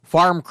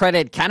Farm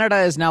Credit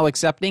Canada is now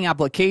accepting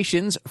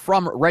applications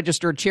from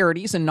registered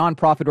charities and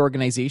nonprofit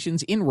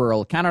organizations in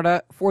rural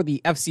Canada for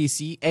the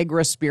FCC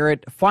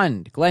Agri-Spirit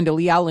Fund. Glenda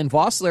Lee Allen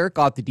Vossler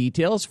got the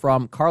details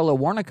from Carla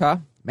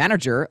Warnica,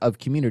 Manager of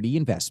Community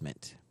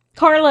Investment.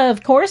 Carla,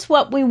 of course,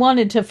 what we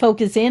wanted to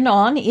focus in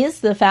on is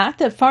the fact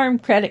that Farm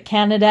Credit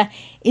Canada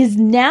is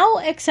now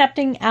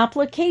accepting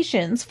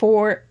applications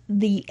for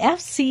the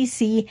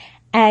FCC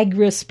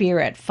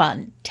Agri-Spirit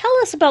Fund. Tell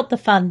us about the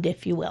fund,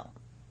 if you will.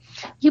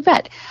 You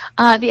bet.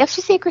 The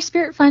FCC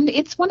Agri-Spirit Fund,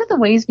 it's one of the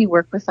ways we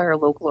work with our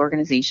local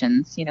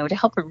organizations, to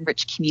help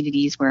enrich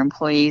communities where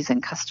employees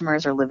and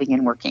customers are living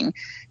and working.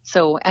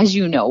 So as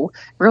you know,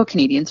 rural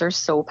Canadians are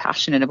so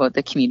passionate about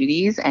the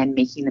communities and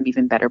making them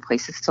even better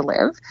places to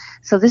live.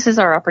 So this is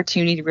our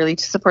opportunity really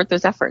to support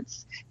those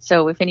efforts.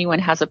 So if anyone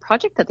has a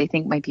project that they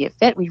think might be a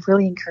fit, we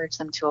really encourage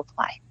them to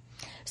apply.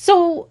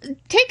 So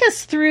take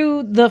us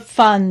through the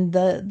fund,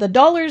 the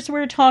dollars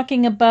we're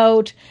talking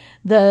about,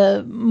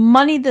 the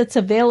money that's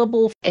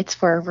available. It's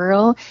for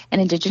rural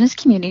and Indigenous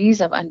communities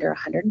of under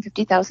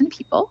 150,000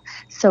 people.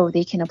 So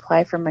they can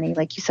apply for money,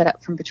 like you said,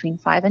 up from between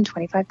 $5,000 and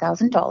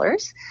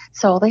 $25,000.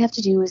 So all they have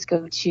to do is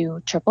go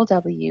to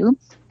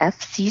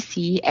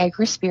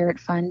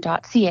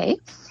www.fccagrispiritfund.ca.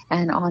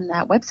 And on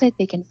that website,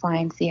 they can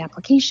find the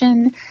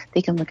application,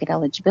 they can look at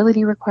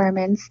eligibility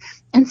requirements,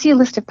 and see a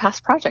list of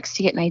past projects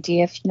to get an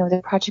idea if,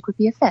 their project would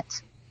be a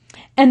fit.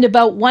 And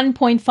about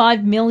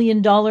 $1.5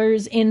 million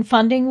in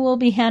funding will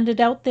be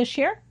handed out this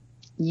year?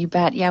 You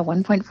bet. Yeah,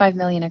 $1.5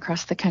 million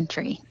across the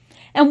country.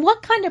 And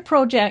what kind of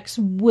projects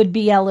would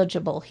be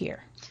eligible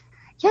here?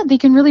 Yeah, they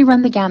can really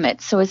run the gamut.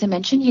 So as I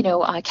mentioned,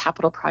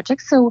 capital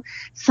projects. So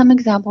some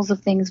examples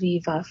of things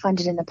we've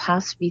funded in the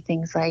past would be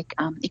things like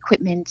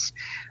equipment,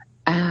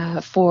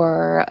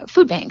 for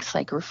food banks,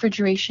 like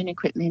refrigeration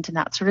equipment and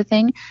that sort of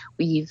thing.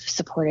 We've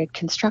supported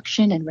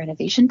construction and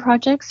renovation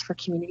projects for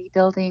community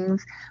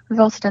buildings. We've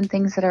also done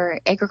things that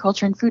are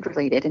agriculture and food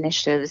related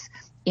initiatives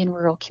in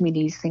rural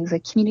communities, things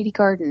like community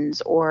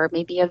gardens or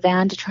maybe a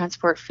van to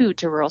transport food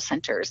to rural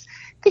centers,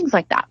 things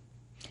like that.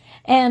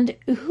 And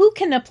who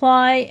can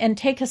apply, and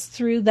take us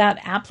through that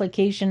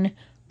application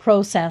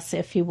process,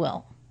 if you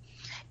will?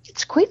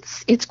 It's quite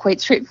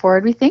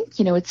straightforward, we think.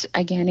 It's,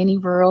 again, any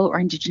rural or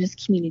Indigenous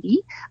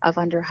community of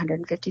under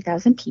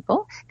 150,000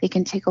 people. They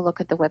can take a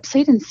look at the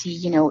website and see,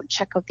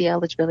 check out the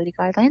eligibility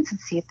guidelines and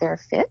see if they're a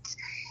fit.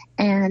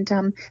 And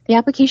the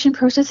application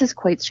process is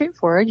quite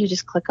straightforward. You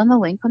just click on the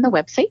link on the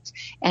website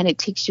and it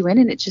takes you in,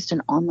 and it's just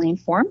an online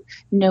form.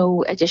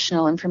 No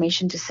additional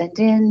information to send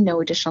in,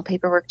 no additional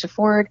paperwork to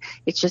forward.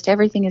 It's just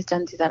everything is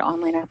done through that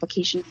online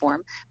application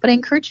form. But I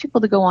encourage people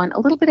to go on a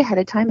little bit ahead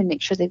of time and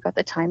make sure they've got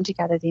the time to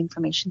gather the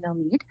information they'll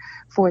need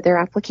for their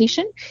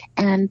application.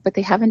 But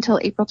they have until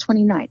April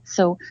 29th.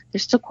 So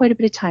there's still quite a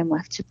bit of time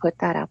left to put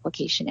that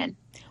application in.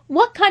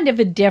 What kind of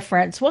a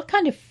difference, what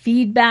kind of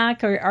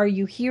feedback are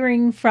you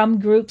hearing from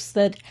groups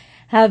that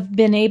have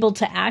been able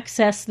to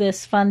access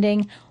this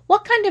funding?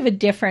 What kind of a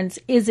difference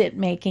is it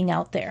making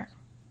out there?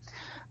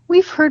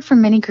 We've heard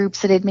from many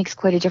groups that it makes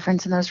quite a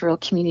difference in those rural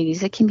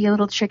communities. It can be a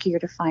little trickier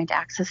to find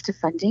access to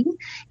funding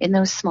in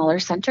those smaller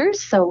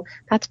centers. So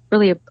that's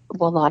really a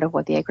lot of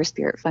what the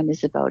Agri-Spirit Fund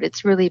is about.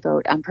 It's really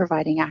about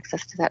providing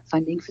access to that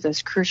funding for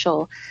those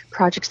crucial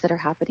projects that are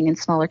happening in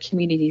smaller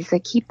communities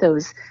that keep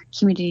those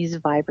communities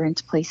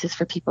vibrant places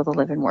for people to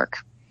live and work.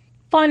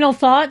 Final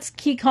thoughts,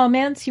 key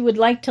comments you would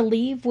like to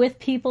leave with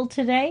people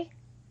today?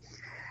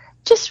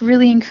 Just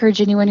really encourage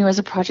anyone who has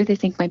a project they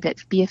think might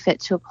be a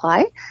fit to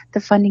apply. The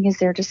funding is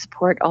there to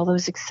support all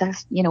those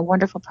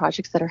wonderful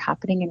projects that are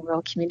happening in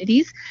rural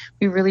communities.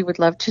 We really would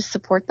love to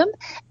support them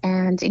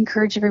and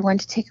encourage everyone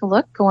to take a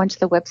look. Go onto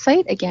the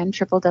website, again,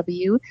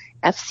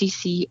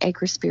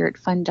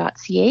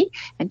 www.fccagrispiritfund.ca,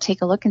 and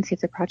take a look and see if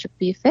the project would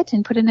be a fit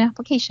and put in an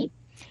application.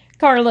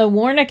 Carla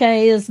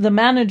Warnica is the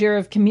Manager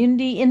of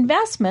Community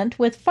Investment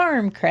with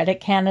Farm Credit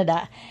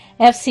Canada.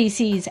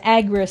 FCC's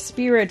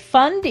Agri-Spirit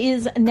Fund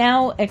is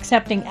now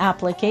accepting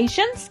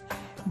applications.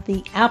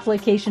 The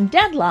application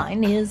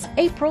deadline is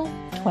April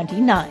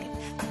 29th.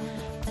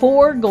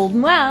 For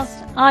Golden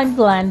West, I'm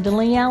Glenda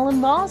Lee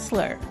Allen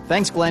Vossler.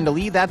 Thanks, Glenda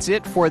Lee. That's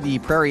it for the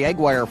Prairie Egg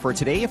Wire for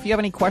today. If you have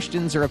any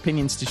questions or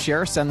opinions to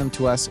share, send them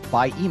to us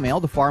by email,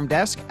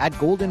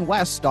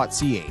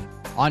 thefarmdesk@goldenwest.ca.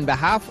 On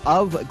behalf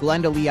of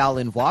Glenda Lee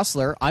Allen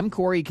Vossler, I'm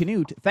Corey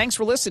Canute. Thanks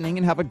for listening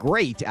and have a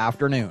great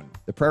afternoon.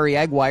 The Prairie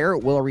Egg Wire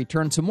will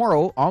return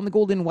tomorrow on the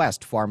Golden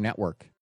West Farm Network.